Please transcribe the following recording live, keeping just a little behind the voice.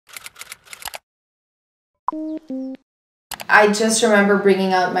I just remember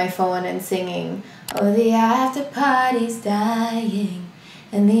bringing out my phone and singing, "Oh, the after party's dying,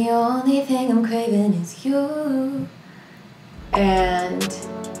 and the only thing I'm craving is you." And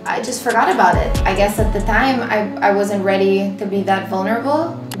I just forgot about it. I guess at the time I wasn't ready to be that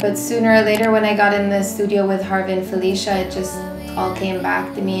vulnerable, but sooner or later when I got in the studio with Harvey and Felicia, it just all came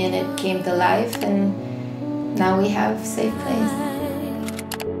back to me and it came to life, and now we have Safe Place.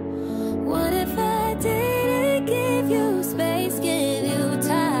 What if I didn't give you space, give you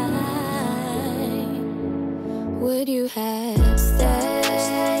time? Would you have stayed?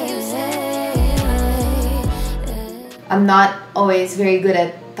 I'm not always very good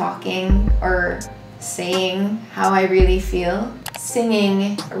at talking or saying how I really feel.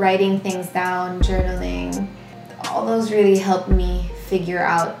 Singing, writing things down, journaling, all those really helped me figure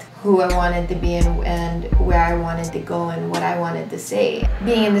out who I wanted to be and where I wanted to go and what I wanted to say.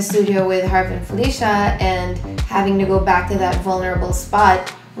 Being in the studio with Harv and Felicia and having to go back to that vulnerable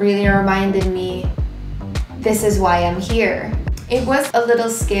spot really reminded me, this is why I'm here. It was a little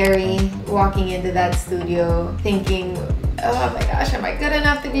scary walking into that studio thinking, oh my gosh, am I good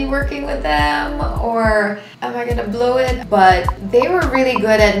enough to be working with them, or am I gonna blow it? But they were really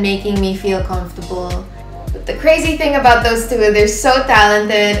good at making me feel comfortable. But the crazy thing about those two, they're so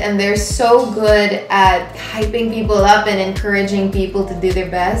talented and they're so good at hyping people up and encouraging people to do their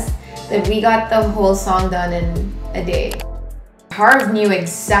best that we got the whole song done in a day. Harv knew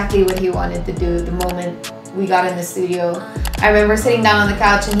exactly what he wanted to do the moment we got in the studio. I remember sitting down on the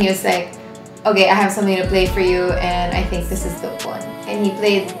couch and he was like, okay, I have something to play for you and I think this is the one. And he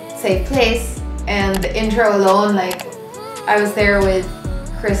played Safe Place, and the intro alone, like, I was there with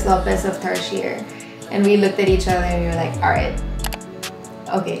Chris Lopez of Tarsier and we looked at each other and we were like, all right,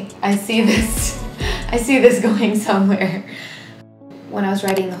 okay, I see this. I see this going somewhere. When I was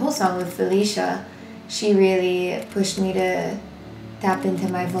writing the whole song with Felicia, she really pushed me to tap into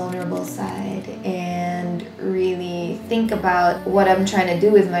my vulnerable side and really think about what I'm trying to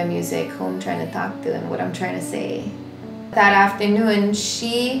do with my music, who I'm trying to talk to, and what I'm trying to say. That afternoon,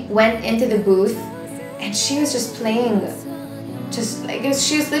 she went into the booth and she was just playing, just like,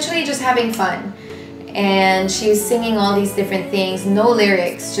 she was literally just having fun. And she was singing all these different things, no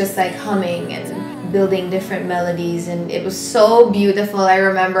lyrics, just like humming and building different melodies, and it was so beautiful. I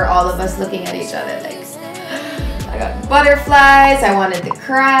remember all of us looking at each other like, I got butterflies, I wanted to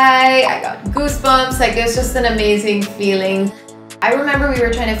cry, I got goosebumps, like it was just an amazing feeling. I remember we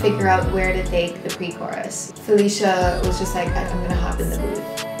were trying to figure out where to take the pre-chorus. Felicia was just like, I'm gonna hop in the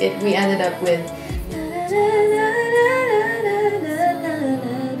booth. We ended up with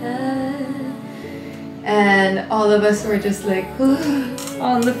and all of us were just like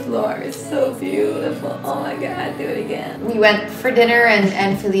on the floor. It's so beautiful. Oh my God, do it again. We went for dinner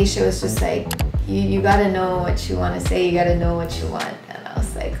and Felicia was just like, you gotta know what you want to say, you gotta know what you want. And I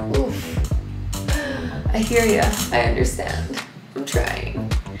was like, oof, I hear ya, I understand, I'm trying.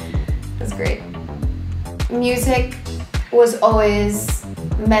 That's great. Music was always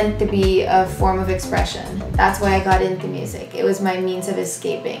meant to be a form of expression. That's why I got into music. It was my means of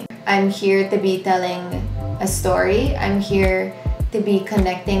escaping. I'm here to be telling a story. I'm here to be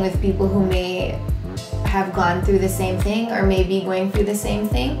connecting with people who may have gone through the same thing or maybe going through the same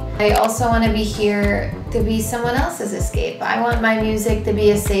thing. I also want to be here to be someone else's escape. I want my music to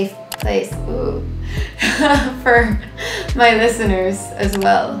be a safe place for my listeners as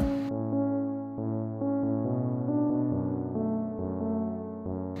well.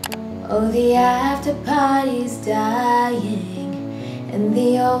 Oh, the after party's dying, and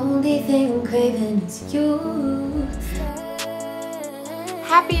the only thing I'm craving is you.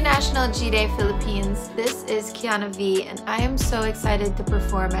 Happy National G-Day Philippines! This is Kiana V, and I am so excited to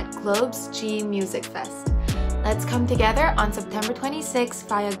perform at Globe's G Music Fest. Let's come together on September 26th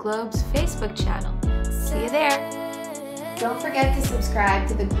via Globe's Facebook channel. See you there! Don't forget to subscribe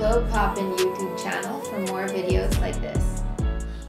to the Globe Poppin YouTube channel for more videos like this.